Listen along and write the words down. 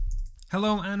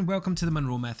Hello and welcome to the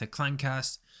Monroe Method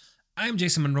Clancast. I'm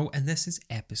Jason Monroe and this is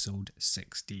episode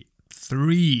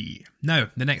 63. Now,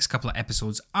 the next couple of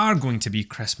episodes are going to be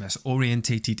Christmas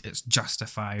orientated. It's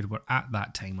justified. We're at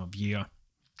that time of year.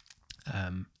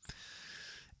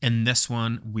 In this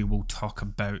one, we will talk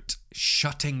about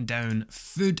shutting down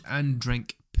food and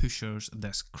drink pushers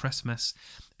this Christmas.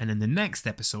 And in the next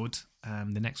episode,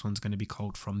 the next one's going to be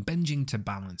called From Binging to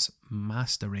Balance,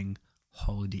 Mastering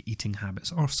Holiday Eating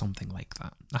Habits or something like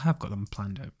that. I have got them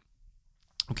planned out.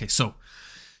 Okay, so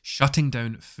shutting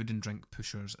down food and drink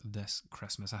pushers this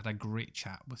Christmas. I had a great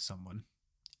chat with someone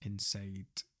inside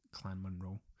Clan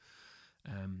Monroe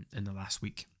in the last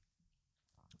week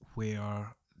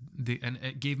where and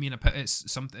it gave me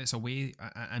it's a way,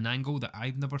 an angle that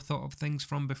I've never thought of things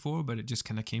from before, but it just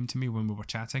kind of came to me when we were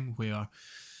chatting where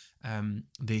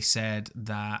they said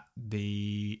that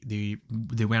they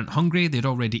weren't hungry, they'd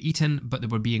already eaten, but they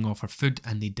were being offered food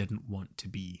and they didn't want to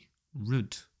be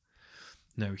rude.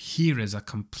 Now, here is a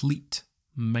complete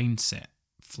mindset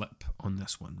flip on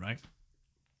this one, right?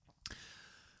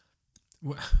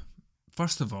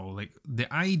 First of all, like,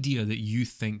 the idea that you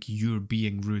think you're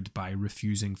being rude by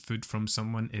refusing food from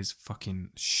someone is fucking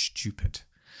stupid.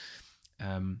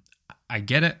 I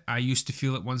get it. I used to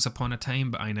feel it once upon a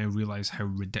time, but I now realize how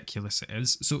ridiculous it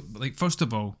is. So, like, first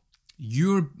of all,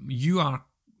 you are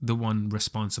the one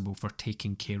responsible for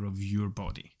taking care of your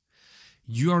body.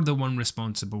 You are the one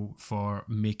responsible for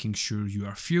making sure you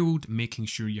are fueled, making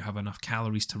sure you have enough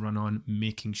calories to run on,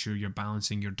 making sure you're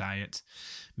balancing your diet,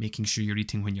 making sure you're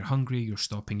eating when you're hungry, you're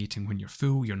stopping eating when you're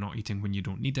full, you're not eating when you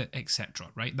don't need it, etc.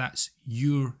 Right? That's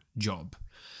your job.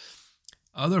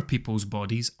 Other people's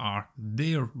bodies are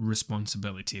their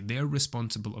responsibility. They're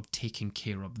responsible of taking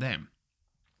care of them.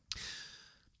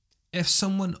 If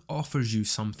someone offers you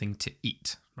something to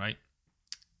eat, right?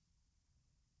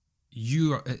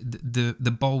 You are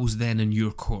the ball's then in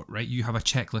your court, right? You have a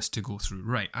checklist to go through.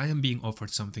 Right, I am being offered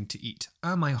something to eat.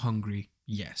 Am I hungry?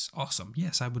 Yes. Awesome.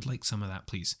 Yes, I would like some of that,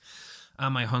 please.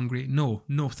 Am I hungry? No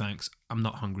thanks. I'm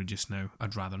not hungry just now.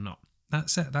 I'd rather not.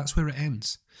 That's it. That's where it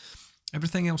ends.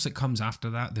 Everything else that comes after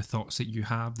that, the thoughts that you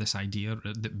have, this idea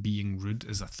that being rude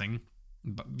is a thing,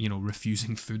 but, you know,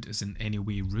 refusing food is in any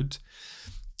way rude,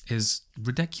 is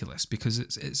ridiculous because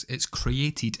it's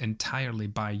created entirely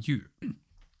by you.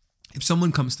 If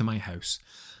someone comes to my house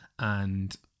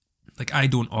and, like, I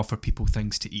don't offer people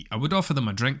things to eat. I would offer them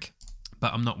a drink,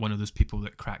 but I'm not one of those people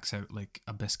that cracks out like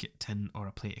a biscuit tin or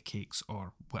a plate of cakes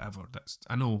or whatever.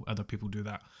 I know other people do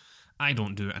that. I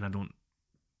don't do it, and I don't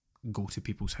go to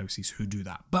people's houses who do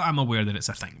that, but I'm aware that it's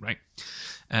a thing, right?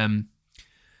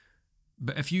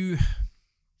 But if you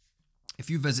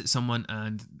visit someone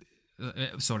and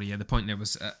the point there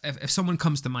was if someone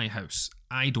comes to my house,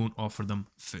 I don't offer them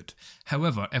food.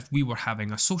 However, if we were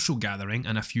having a social gathering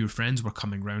and a few friends were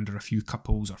coming round, or a few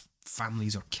couples or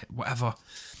families or whatever,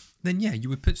 then yeah, you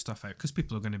would put stuff out because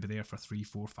people are going to be there for 3,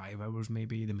 4, 5 hours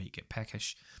maybe. They might get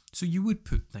peckish, so you would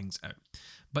put things out.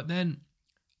 But then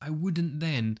I wouldn't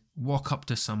then walk up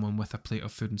to someone with a plate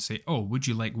of food and say, oh, would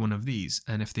you like one of these?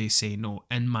 And if they say no,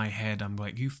 in my head, I'm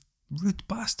like, you rude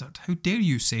bastard. How dare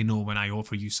you say no when I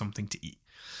offer you something to eat?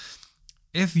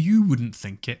 If you wouldn't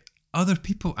think it, other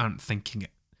people aren't thinking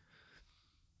it.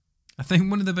 I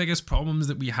think one of the biggest problems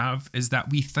that we have is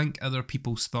that we think other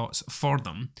people's thoughts for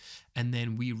them, and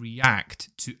then we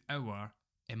react to our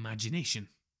imagination.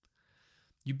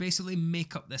 You basically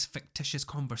make up this fictitious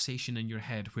conversation in your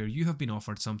head where you have been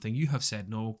offered something, you have said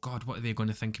no, God, what are they going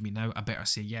to think of me now? I better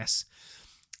say yes.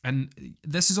 And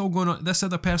this is all going on, this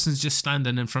other person's just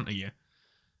standing in front of you,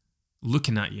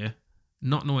 looking at you,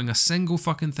 not knowing a single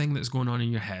fucking thing that's going on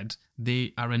in your head.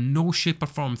 They are in no shape or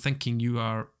form thinking you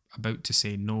are about to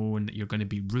say no and that you're going to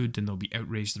be rude and they'll be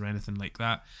outraged or anything like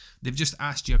that. They've just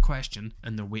asked you a question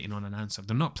and they're waiting on an answer.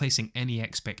 They're not placing any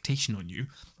expectation on you.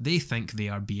 They think they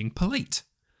are being polite.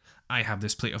 I have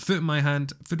this plate of food in my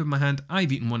hand.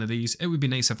 I've eaten one of these. It would be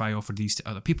nice if I offered these to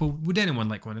other people. Would anyone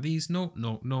like one of these? No.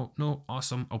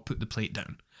 Awesome. I'll put the plate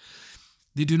down.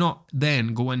 They do not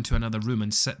then go into another room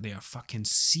and sit there fucking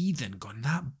seething, going,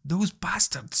 those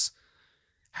bastards.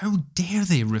 How dare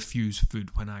they refuse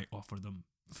food when I offer them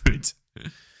food?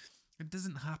 It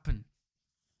doesn't happen.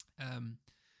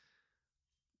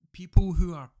 People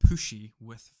who are pushy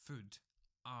with food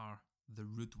are the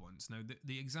rude ones. Now,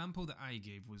 the example that I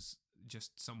gave was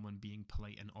just someone being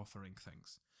polite and offering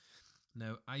things.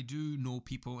 Now, I do know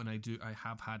people, and I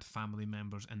have had family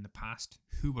members in the past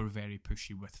who were very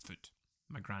pushy with food.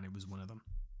 My granny was one of them.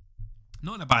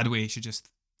 Not in a bad way, she just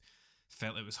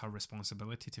felt it was her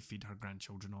responsibility to feed her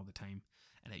grandchildren all the time,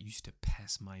 and it used to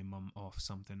piss my mum off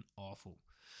something awful.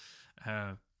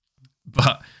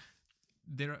 But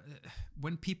there,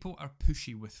 when people are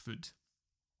pushy with food,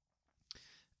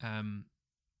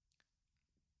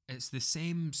 it's the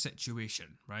same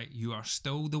situation, right? You are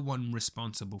still the one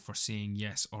responsible for saying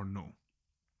yes or no.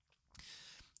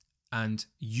 And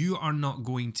you are not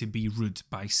going to be rude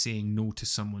by saying no to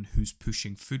someone who's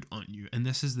pushing food on you. And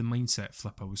this is the mindset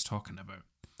flip I was talking about.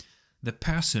 The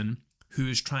person who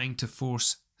is trying to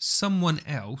force someone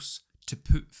else to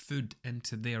put food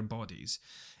into their bodies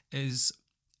is,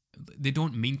 they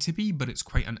don't mean to be, but it's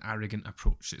quite an arrogant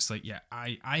approach. It's like, yeah,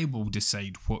 I will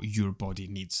decide what your body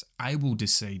needs. I will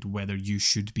decide whether you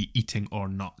should be eating or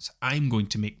not. I'm going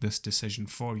to make this decision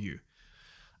for you.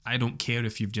 I don't care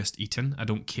if you've just eaten. I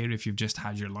don't care if you've just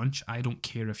had your lunch. I don't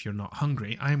care if you're not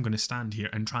hungry. I am going to stand here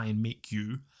and try and make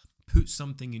you put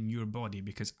something in your body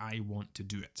because I want to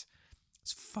do it.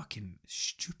 It's fucking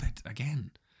stupid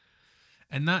again.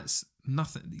 And that's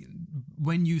nothing.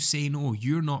 When you say no,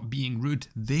 you're not being rude.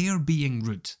 They're being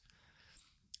rude.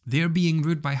 They're being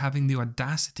rude by having the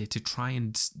audacity to try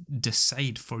and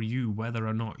decide for you whether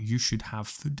or not you should have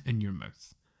food in your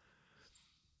mouth.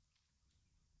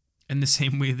 In the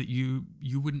same way that you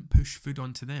wouldn't push food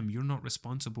onto them. You're not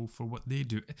responsible for what they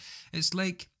do. It's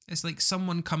like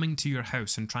someone coming to your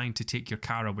house and trying to take your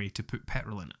car away to put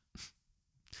petrol in it.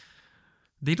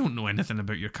 They don't know anything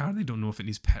about your car. They don't know if it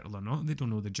needs petrol or not. They don't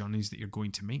know the journeys that you're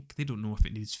going to make. They don't know if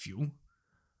it needs fuel.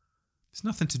 It's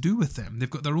nothing to do with them. They've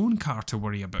got their own car to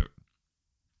worry about.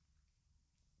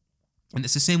 And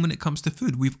it's the same when it comes to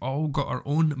food. We've all got our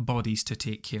own bodies to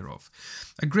take care of.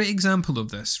 A great example of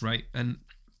this, right? And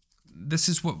this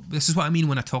is what I mean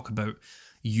when I talk about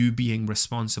you being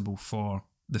responsible for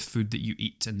the food that you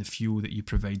eat and the fuel that you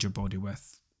provide your body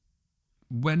with.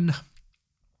 When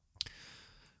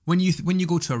you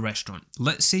go to a restaurant,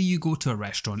 let's say you go to a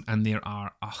restaurant and there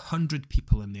are 100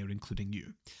 people in there, including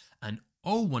you, and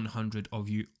all 100 of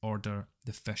you order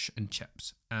the fish and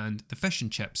chips. And the fish and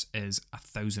chips is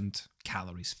 1,000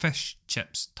 calories. Fish,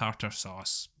 chips, tartar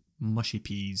sauce, mushy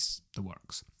peas, the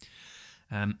works.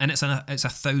 And it's a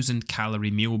 1,000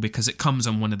 calorie meal because it comes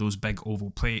on one of those big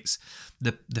oval plates.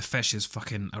 The fish is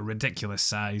fucking a ridiculous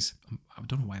size. I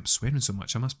don't know why I'm swearing so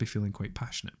much. I must be feeling quite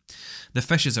passionate. The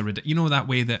fish is you know that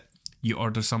way that you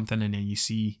order something and then you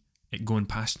see it going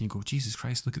past and you go, Jesus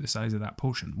Christ, look at the size of that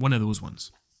portion. One of those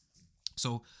ones.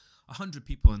 So 100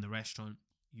 people in the restaurant,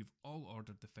 you've all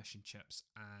ordered the fish and chips,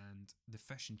 and the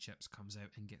fish and chips comes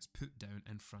out and gets put down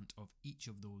in front of each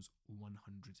of those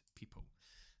 100 people.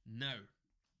 Now,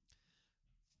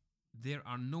 there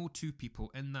are no two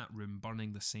people in that room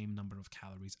burning the same number of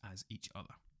calories as each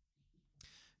other.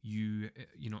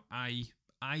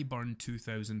 I burn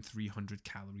 2,300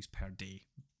 calories per day,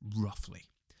 roughly.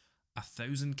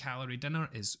 1,000 calorie dinner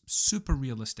is super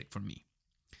realistic for me.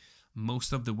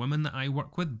 Most of the women that I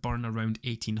work with burn around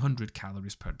 1,800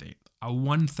 calories per day. A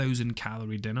 1,000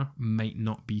 calorie dinner might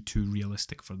not be too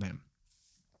realistic for them.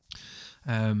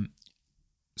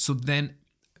 So then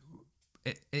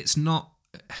it's not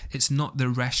the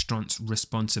restaurant's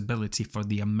responsibility for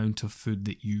the amount of food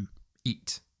that you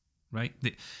eat, right?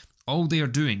 All they are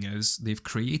doing is they've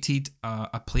created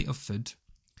a plate of food,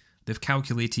 they've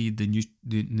calculated the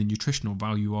nutritional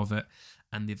value of it,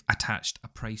 and they've attached a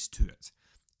price to it.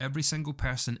 Every single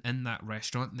person in that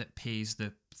restaurant that pays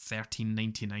the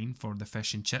 $13.99 for the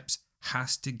fish and chips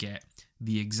has to get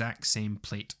the exact same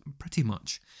plate, pretty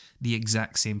much the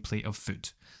exact same plate of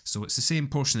food. So it's the same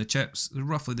portion of chips,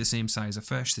 roughly the same size of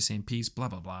fish, the same peas, blah,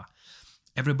 blah, blah.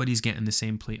 Everybody's getting the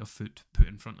same plate of food put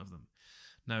in front of them.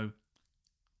 Now,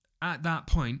 at that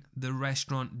point, the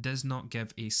restaurant does not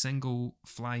give a single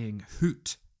flying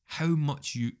hoot how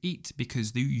much you eat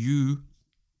because you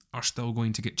are still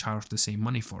going to get charged the same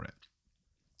money for it.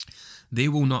 They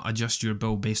will not adjust your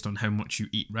bill based on how much you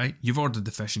eat, right? You've ordered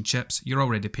the fish and chips. You're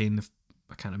already paying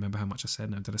I can't remember how much I said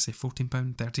now. Did I say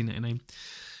 £14? $13.99?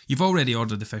 You've already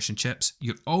ordered the fish and chips.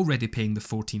 You're already paying the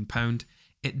 £14.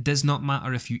 It does not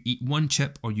matter if you eat one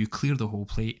chip or you clear the whole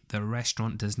plate. The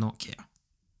restaurant does not care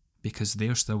because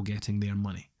they're still getting their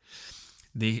money.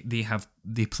 They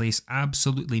place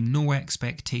absolutely no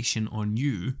expectation on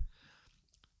you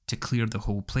to clear the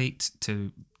whole plate,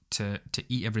 to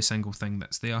eat every single thing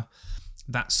that's there.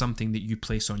 That's something that you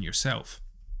place on yourself.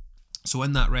 So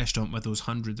in that restaurant with those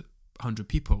 100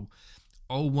 people,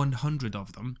 all 100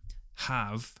 of them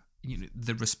have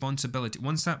the responsibility.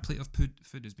 Once that plate of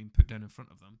food has been put down in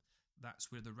front of them,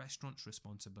 that's where the restaurant's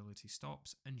responsibility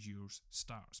stops and yours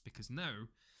starts. Because now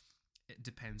it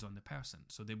depends on the person.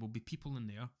 So there will be people in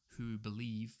there who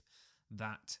believe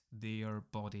that their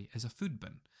body is a food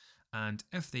bin. And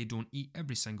if they don't eat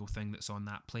every single thing that's on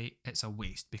that plate, it's a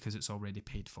waste because it's already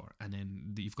paid for. And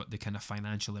then you've got the kind of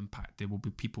financial impact. There will be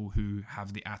people who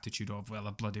have the attitude of, well,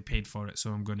 I bloody paid for it,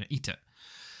 so I'm going to eat it.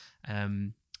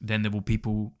 Then there will be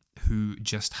people who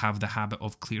just have the habit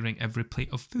of clearing every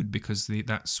plate of food because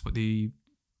that's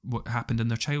what happened in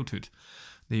their childhood.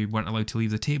 They weren't allowed to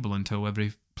leave the table until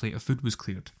every plate of food was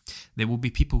cleared. There will be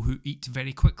people who eat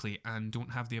very quickly and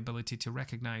don't have the ability to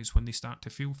recognise when they start to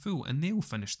feel full, and they'll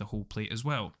finish the whole plate as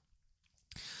well.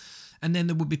 And then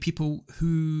there will be people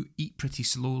who eat pretty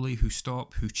slowly, who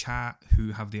stop, who chat,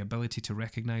 who have the ability to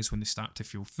recognise when they start to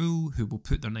feel full, who will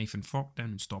put their knife and fork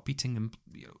down and stop eating, and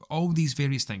all these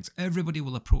various things. Everybody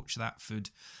will approach that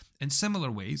food in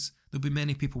similar ways. There'll be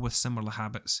many people with similar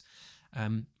habits,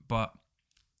 but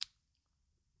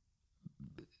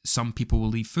some people will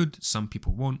leave food, some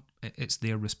people won't. It's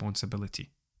their responsibility.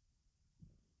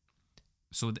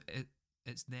 So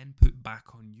it's then put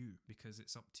back on you because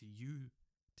it's up to you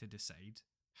to decide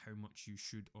how much you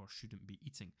should or shouldn't be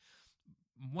eating.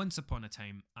 Once upon a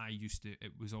time,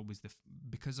 it was always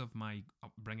because of my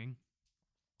upbringing,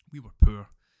 we were poor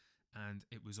and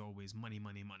it was always money,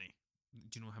 money, money.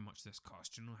 Do you know how much this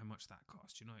costs? Do you know how much that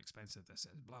costs? Do you know how expensive this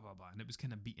is? Blah, blah, blah. And it was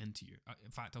kind of beat into you.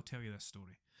 In fact, I'll tell you this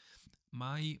story.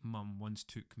 My mum once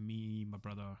took me, my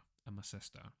brother, and my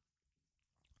sister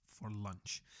for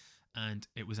lunch. And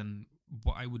it was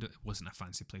it wasn't a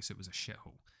fancy place, it was a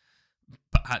shithole.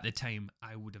 But at the time,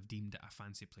 I would have deemed it a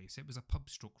fancy place. It was a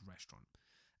pub-stroke restaurant.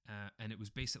 And it was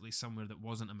basically somewhere that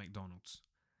wasn't a McDonald's.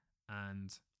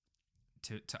 And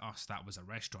to us, that was a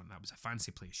restaurant. That was a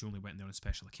fancy place. You only went there on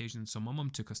special occasions. So my mum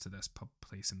took us to this pub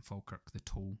place in Falkirk, the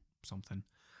Toll something.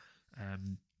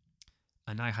 And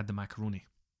I had the macaroni.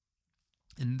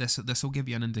 And this will give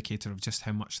you an indicator of just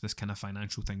how much this kind of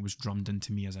financial thing was drummed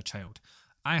into me as a child.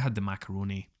 I had the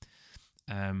macaroni.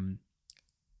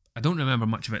 I don't remember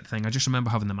much of it thing. I just remember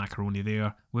having the macaroni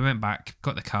there. We went back,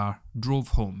 got the car, drove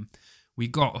home. We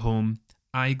got home.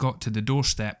 I got to the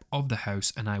doorstep of the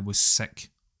house and I was sick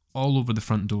all over the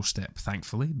front doorstep,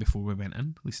 thankfully, before we went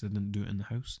in. At least I didn't do it in the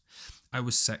house. I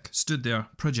was sick. Stood there,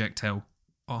 projectile.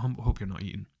 Oh, I hope you're not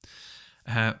eating.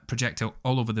 Projectile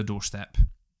all over the doorstep.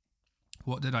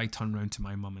 What did I turn round to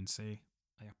my mum and say?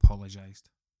 I apologised.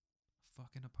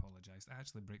 Fucking apologised. It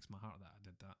actually breaks my heart that I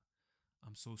did that.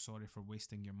 I'm so sorry for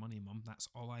wasting your money, Mum. That's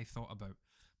all I thought about.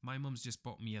 My mum's just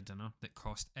bought me a dinner that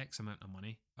cost X amount of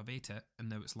money. I've ate it and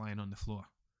now it's lying on the floor.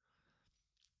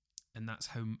 And that's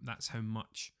how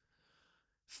much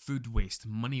food waste,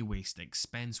 money waste,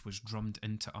 expense was drummed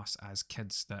into us as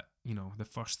kids that, the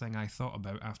first thing I thought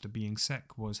about after being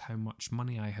sick was how much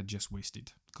money I had just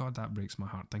wasted. God, that breaks my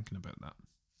heart thinking about that.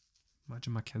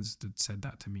 Imagine my kids had said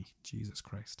that to me. Jesus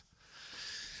Christ.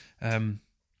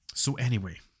 So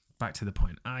anyway, back to the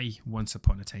point. I, once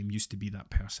upon a time, used to be that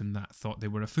person that thought they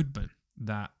were a food bin,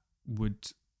 that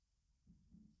would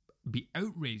be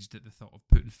outraged at the thought of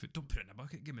putting food. Don't put it in a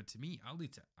bucket, give it to me. I'll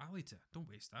eat it. Don't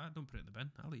waste that. Don't put it in the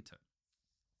bin. I'll eat it.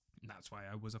 And that's why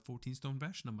I was a 14-stone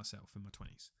version of myself in my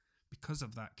 20s. Because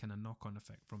of that kind of knock-on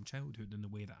effect from childhood and the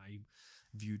way that I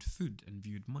viewed food and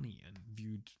viewed money and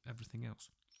viewed everything else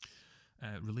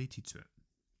related to it.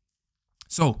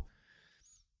 So,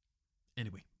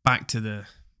 anyway, back to the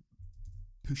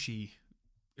pushy,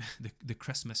 the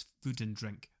Christmas food and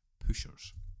drink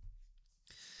pushers.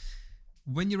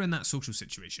 When you're in that social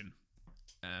situation,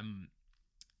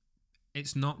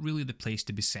 it's not really the place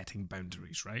to be setting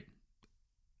boundaries, right?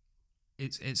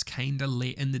 It's kind of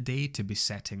late in the day to be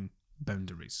setting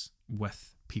boundaries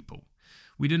with people.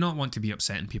 We do not want to be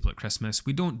upsetting people at Christmas.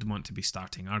 We don't want to be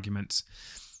starting arguments.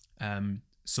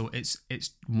 So it's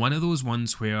one of those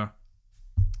ones where,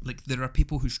 like, there are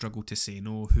people who struggle to say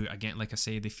no, who, again, like I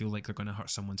say, they feel like they're going to hurt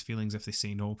someone's feelings if they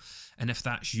say no. And if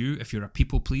that's you, if you're a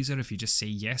people pleaser, if you just say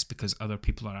yes because other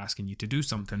people are asking you to do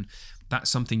something, that's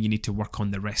something you need to work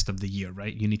on the rest of the year,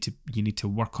 right? You need to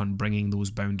work on bringing those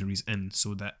boundaries in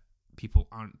so that people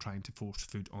aren't trying to force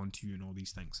food onto you and all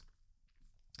these things.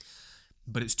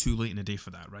 But it's too late in the day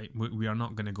for that, right? We are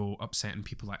not going to go upsetting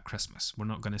people at Christmas. We're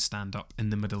not going to stand up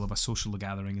in the middle of a social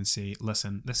gathering and say,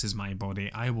 listen, this is my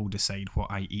body. I will decide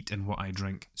what I eat and what I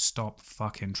drink. Stop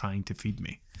fucking trying to feed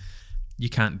me. You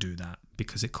can't do that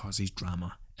because it causes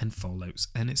drama and fallouts.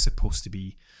 And it's supposed to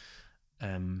be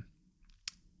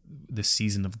the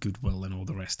season of goodwill and all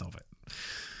the rest of it.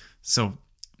 So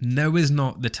now is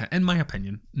not the time, in my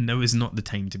opinion, now is not the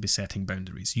time to be setting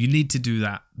boundaries. You need to do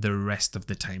that the rest of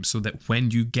the time so that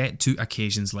when you get to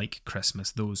occasions like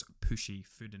Christmas, those pushy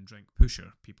food and drink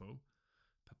pusher people,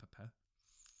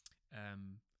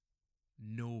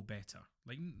 know better.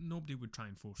 Like, nobody would try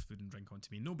and force food and drink onto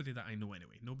me. Nobody that I know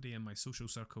anyway. Nobody in my social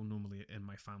circle, normally in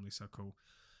my family circle.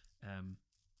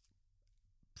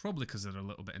 Probably because they're a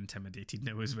little bit intimidated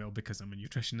now as well because I'm a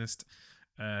nutritionist.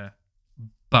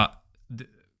 But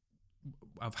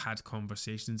I've had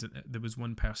conversations. There was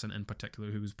one person in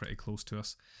particular who was pretty close to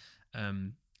us.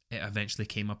 It eventually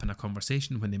came up in a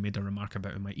conversation when they made a remark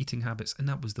about my eating habits, and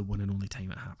that was the one and only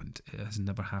time it happened. It has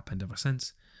never happened ever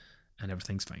since, and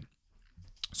everything's fine.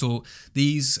 So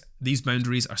these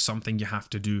boundaries are something you have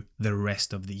to do the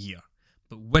rest of the year.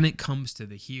 But when it comes to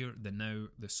the here, the now,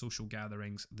 the social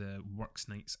gatherings, the works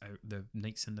nights out, the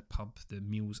nights in the pub, the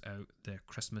meals out, the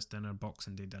Christmas dinner,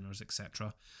 Boxing Day dinners,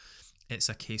 etc., it's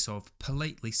a case of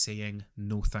politely saying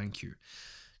no thank you.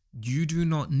 You do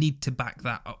not need to back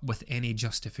that up with any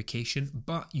justification,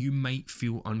 but you might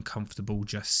feel uncomfortable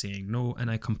just saying no, and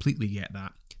I completely get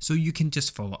that. So you can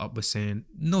just follow up with saying,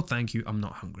 no thank you, I'm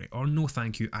not hungry, or no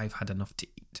thank you, I've had enough to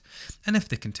eat. And if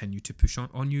they continue to push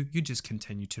on you, you just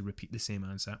continue to repeat the same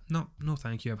answer. No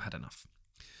thank you, I've had enough.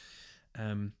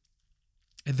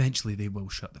 Eventually they will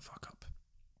shut the fuck up.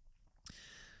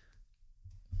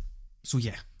 So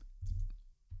yeah.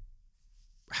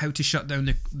 How to shut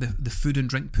down the food and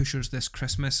drink pushers this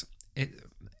Christmas.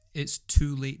 It's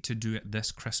too late to do it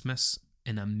this Christmas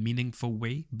in a meaningful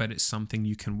way, but it's something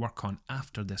you can work on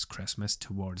after this Christmas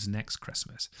towards next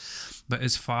Christmas. But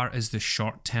as far as the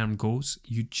short term goes,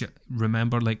 you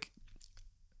remember, like,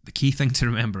 the key thing to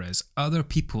remember is other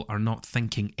people are not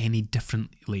thinking any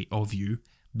differently of you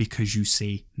because you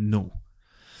say no.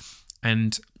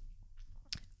 And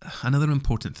another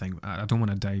important thing, I don't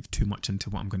want to dive too much into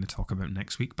what I'm going to talk about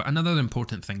next week, but another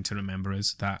important thing to remember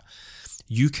is that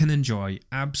you can enjoy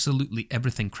absolutely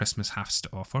everything Christmas has to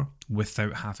offer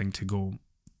without having to go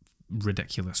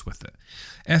ridiculous with it.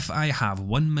 If I have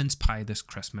one mince pie this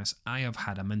Christmas, I have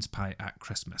had a mince pie at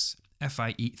Christmas. If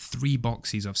I eat 3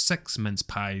 boxes of 6 mince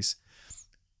pies,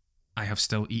 I have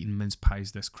still eaten mince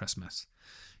pies this Christmas.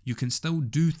 You can still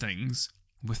do things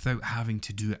without having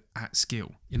to do it at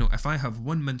scale. You know, if I have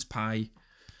one mince pie,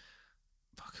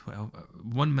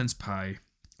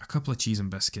 a couple of cheese and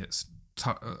biscuits,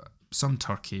 some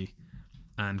turkey,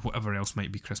 and whatever else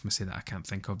might be Christmassy that I can't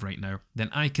think of right now, then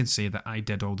I can say that I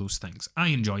did all those things. I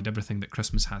enjoyed everything that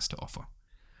Christmas has to offer.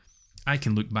 I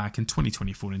can look back in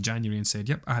 2024 in January and say,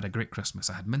 yep, I had a great Christmas.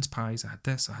 I had mince pies, I had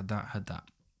this, I had that, I had that.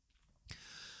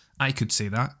 I could say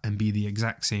that and be the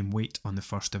exact same weight on the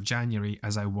 1st of January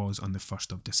as I was on the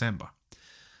 1st of December.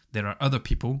 There are other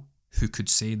people who could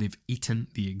say they've eaten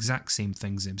the exact same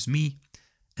things as me,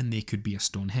 and they could be a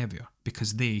stone heavier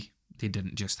because they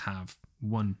didn't just have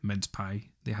one mince pie,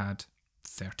 they had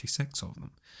 36 of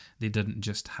them. They didn't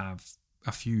just have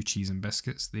a few cheese and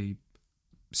biscuits, they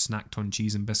snacked on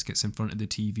cheese and biscuits in front of the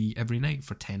TV every night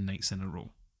for 10 nights in a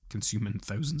row, consuming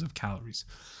thousands of calories.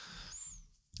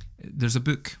 There's a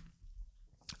book,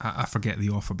 I forget the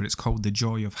author, but it's called The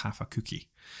Joy of Half a Cookie.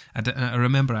 I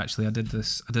remember actually I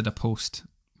did a post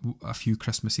a few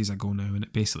Christmases ago now, and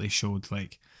it basically showed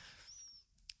like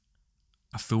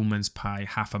a full mince pie,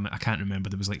 I can't remember,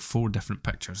 there was like 4 different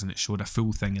pictures, and it showed a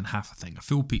full thing and half a thing, a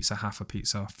full pizza, half a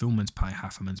pizza, full mince pie,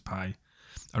 half a mince pie.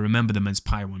 I remember the mince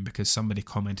pie one because somebody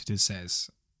commented and says,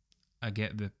 I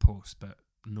get the post, but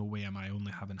no way am I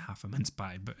only having half a mince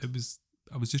pie. But I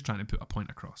was just trying to put a point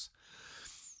across.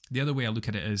 The other way I look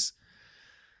at it is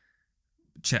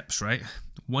chips, right?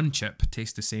 One chip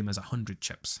tastes the same as 100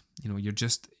 chips. You know,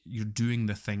 you're doing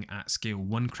the thing at scale.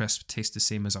 One crisp tastes the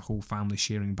same as a whole family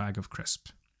sharing bag of crisp.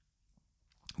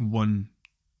 One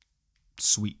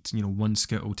sweet, one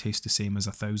Skittle tastes the same as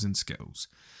 1,000 Skittles.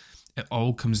 It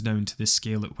all comes down to the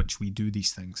scale at which we do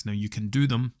these things. Now, you can do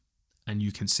them and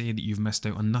you can say that you've missed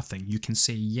out on nothing. You can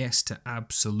say yes to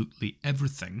absolutely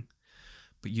everything,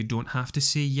 but you don't have to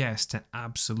say yes to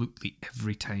absolutely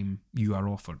every time you are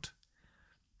offered.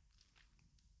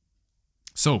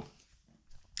 So,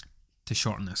 to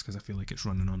shorten this, because I feel like it's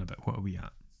running on a bit, what are we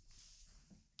at?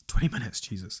 20 minutes,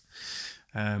 Jesus.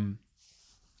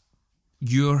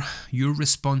 Your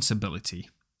responsibility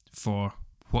for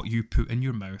what you put in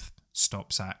your mouth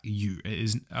stops at you. It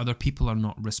is, other people are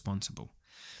not responsible.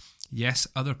 Yes,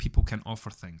 other people can offer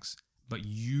things, but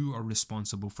you are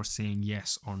responsible for saying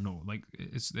yes or no. Like,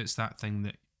 it's that thing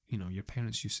that, your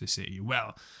parents used to say to you,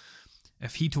 well,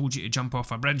 if he told you to jump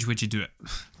off a bridge, would you do it?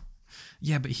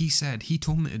 Yeah, but he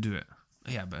told me to do it.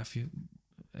 Yeah, but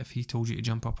if he told you to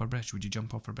jump off a bridge, would you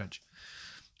jump off a bridge?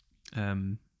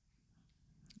 I'm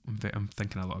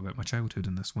thinking a lot about my childhood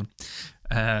in this one.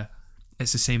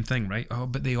 It's the same thing, right? Oh,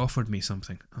 but they offered me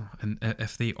something. Oh, and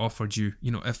if they offered you,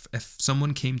 if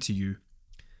someone came to you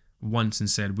once and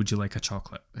said, would you like a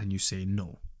chocolate? And you say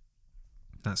no.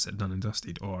 That's it, done and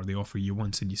dusted. Or they offer you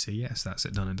once and you say yes, that's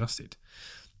it, done and dusted.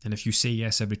 And if you say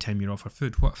yes every time you're offered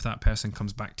food, what if that person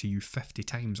comes back to you 50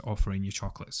 times offering you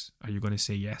chocolates? Are you going to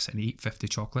say yes and eat 50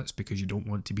 chocolates because you don't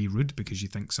want to be rude because you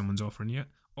think someone's offering you it?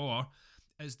 Or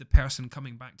is the person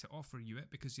coming back to offer you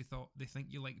it because they think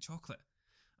you like chocolate?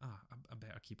 I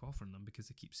better keep offering them because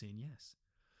they keep saying yes.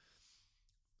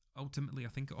 Ultimately, I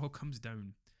think it all comes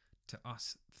down to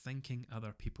us thinking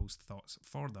other people's thoughts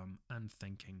for them and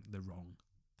thinking the wrong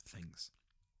things.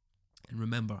 And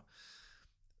remember,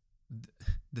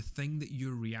 the thing that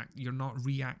you're not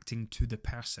reacting to the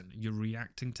person, you're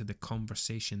reacting to the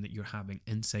conversation that you're having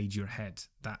inside your head.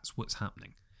 That's what's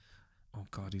happening. Oh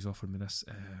God, he's offered me this.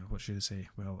 What should I say?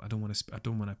 Well, I don't want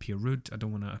to appear rude. I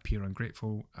don't want to appear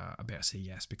ungrateful. I better say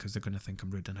yes because they're going to think I'm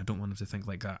rude, and I don't want them to think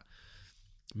like that.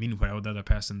 Meanwhile, the other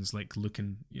person's like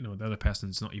looking. The other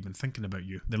person's not even thinking about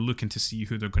you. They're looking to see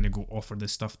who they're going to go offer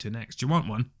this stuff to next. Do you want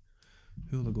one?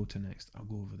 Who will I go to next? I'll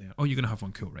go over there. Oh, you're going to have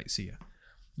one. Cool. Right. See ya.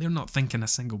 They're not thinking a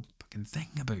single fucking thing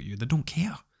about you. They don't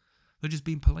care. They're just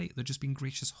being polite. They're just being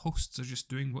gracious hosts. They're just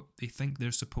doing what they think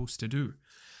they're supposed to do,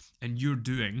 and you're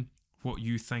doing what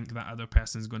you think that other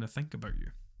person's going to think about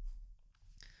you.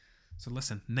 So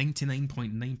listen,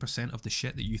 99.9% of the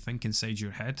shit that you think inside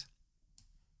your head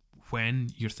when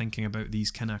you're thinking about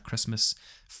these kind of Christmas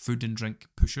food and drink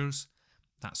pushers,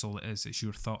 that's all it is. It's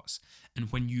your thoughts.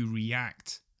 And when you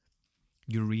react,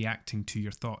 you're reacting to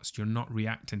your thoughts. You're not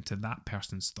reacting to that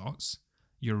person's thoughts.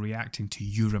 You're reacting to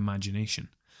your imagination.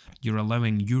 You're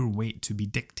allowing your weight to be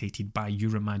dictated by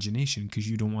your imagination because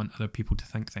you don't want other people to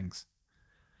think things.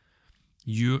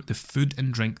 The food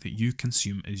and drink that you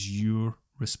consume is your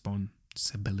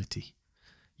responsibility.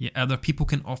 Yet other people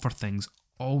can offer things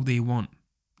all they want.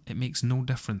 It makes no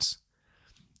difference.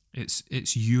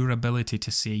 It's your ability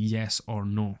to say yes or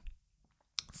no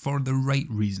for the right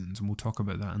reasons, and we'll talk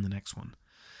about that in the next one.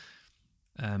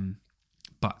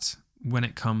 But when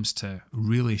it comes to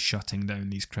really shutting down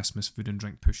these Christmas food and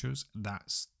drink pushers,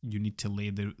 you need to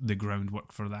lay the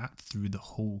groundwork for that through the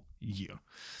whole year.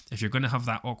 If you're going to have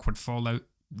that awkward fallout,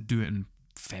 do it in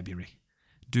February.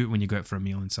 Do it when you go out for a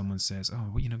meal and someone says, oh,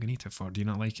 what are you not going to eat it for? Do you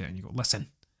not like it? And you go, listen,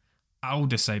 I'll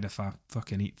decide if I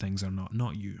fucking eat things or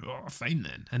not you. Oh, fine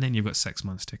then. And then you've got 6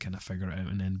 months to kind of figure it out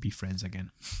and then be friends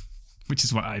again, which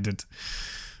is what I did.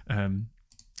 I'll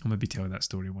maybe tell that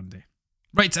story one day.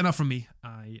 Right, enough from me.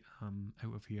 I am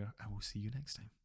out of here. I will see you next time.